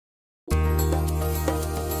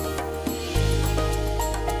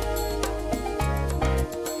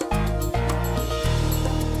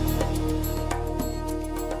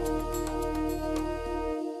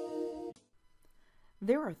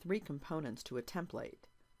There are three components to a template: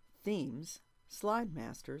 themes, slide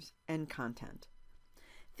masters, and content.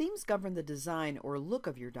 Themes govern the design or look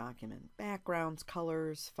of your document: backgrounds,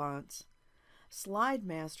 colors, fonts. Slide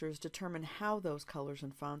masters determine how those colors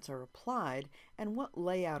and fonts are applied and what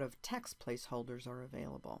layout of text placeholders are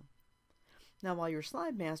available. Now, while your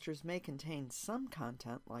slide masters may contain some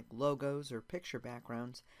content like logos or picture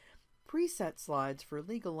backgrounds, preset slides for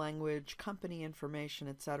legal language, company information,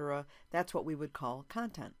 etc., that's what we would call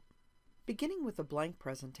content. Beginning with a blank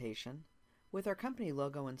presentation, with our company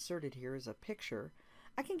logo inserted here as a picture,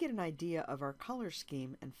 I can get an idea of our color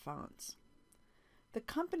scheme and fonts. The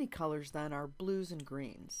company colors then are blues and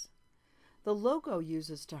greens. The logo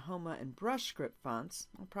uses tahoma and brush script fonts.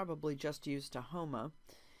 I'll probably just use tahoma.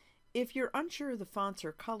 If you're unsure of the fonts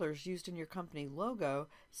or colors used in your company logo,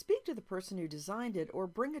 speak to the person who designed it or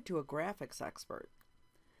bring it to a graphics expert.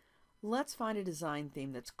 Let's find a design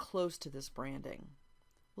theme that's close to this branding.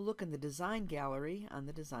 We'll look in the Design Gallery on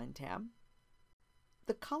the Design tab.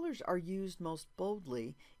 The colors are used most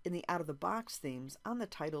boldly in the out-of-the-box themes on the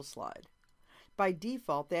title slide. By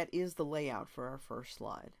default, that is the layout for our first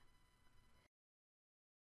slide.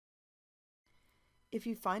 If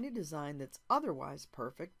you find a design that's otherwise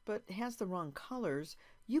perfect but has the wrong colors,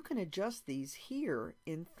 you can adjust these here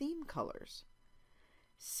in Theme Colors.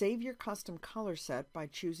 Save your custom color set by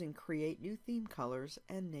choosing Create New Theme Colors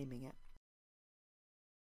and naming it.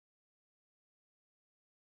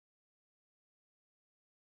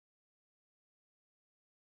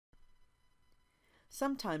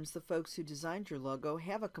 Sometimes the folks who designed your logo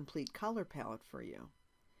have a complete color palette for you.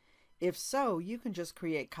 If so, you can just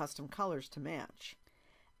create custom colors to match.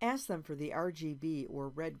 Ask them for the RGB or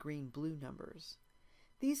red, green, blue numbers.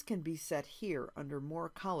 These can be set here under More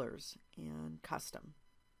Colors and Custom.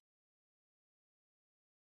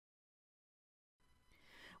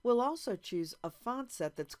 We'll also choose a font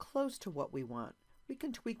set that's close to what we want. We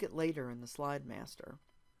can tweak it later in the Slide Master.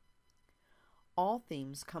 All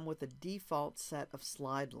themes come with a default set of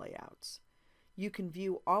slide layouts. You can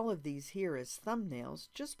view all of these here as thumbnails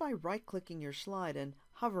just by right-clicking your slide and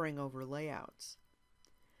hovering over layouts.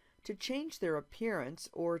 To change their appearance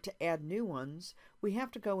or to add new ones, we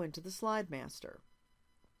have to go into the Slide Master.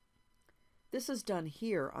 This is done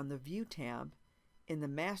here on the View tab in the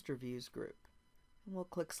Master Views group. And we'll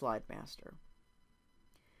click Slide Master.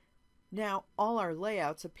 Now all our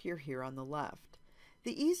layouts appear here on the left.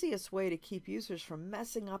 The easiest way to keep users from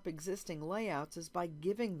messing up existing layouts is by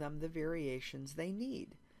giving them the variations they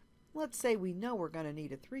need. Let's say we know we're going to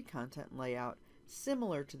need a 3-content layout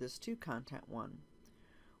similar to this 2-content one.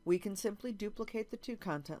 We can simply duplicate the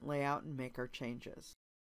 2-content layout and make our changes.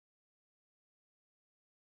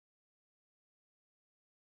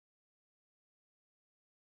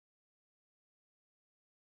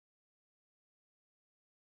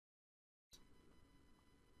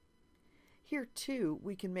 Here too,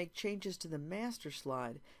 we can make changes to the master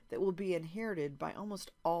slide that will be inherited by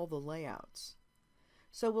almost all the layouts.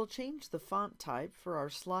 So we'll change the font type for our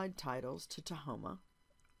slide titles to tahoma.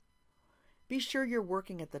 Be sure you're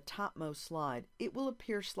working at the topmost slide. It will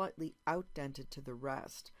appear slightly outdented to the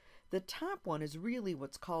rest. The top one is really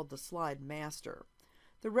what's called the slide master.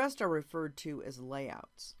 The rest are referred to as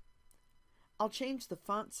layouts. I'll change the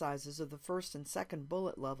font sizes of the first and second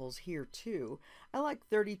bullet levels here too. I like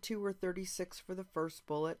 32 or 36 for the first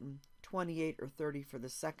bullet and 28 or 30 for the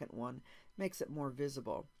second one. Makes it more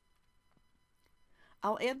visible.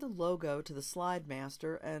 I'll add the logo to the slide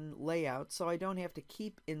master and layout so I don't have to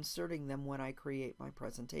keep inserting them when I create my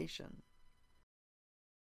presentation.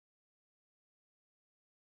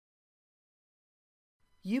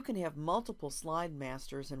 You can have multiple slide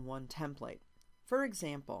masters in one template. For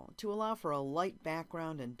example, to allow for a light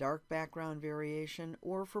background and dark background variation,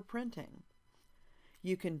 or for printing.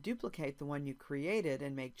 You can duplicate the one you created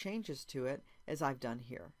and make changes to it, as I've done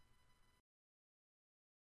here.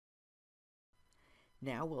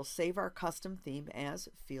 Now we'll save our custom theme as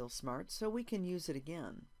Feel Smart so we can use it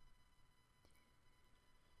again.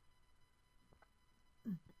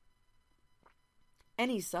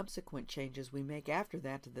 Any subsequent changes we make after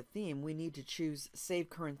that to the theme, we need to choose Save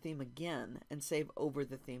Current Theme again and save over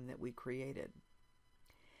the theme that we created.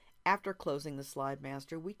 After closing the Slide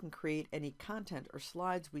Master, we can create any content or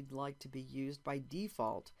slides we'd like to be used by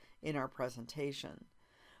default in our presentation.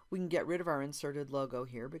 We can get rid of our inserted logo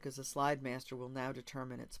here because the Slide Master will now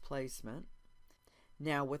determine its placement.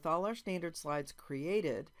 Now, with all our standard slides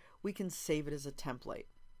created, we can save it as a template.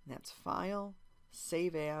 That's File,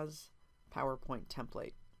 Save As, PowerPoint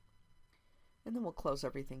Template. And then we'll close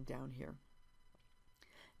everything down here.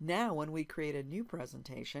 Now, when we create a new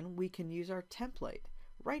presentation, we can use our template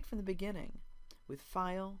right from the beginning. with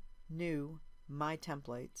File, New, My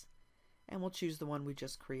Templates, and we'll choose the one we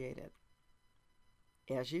just created.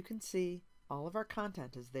 As you can see, all of our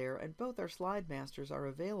content is there, and both our slide masters are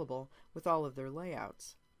available with all of their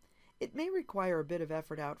layouts. It may require a bit of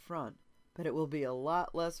effort out front, but it will be a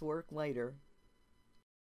lot less work later.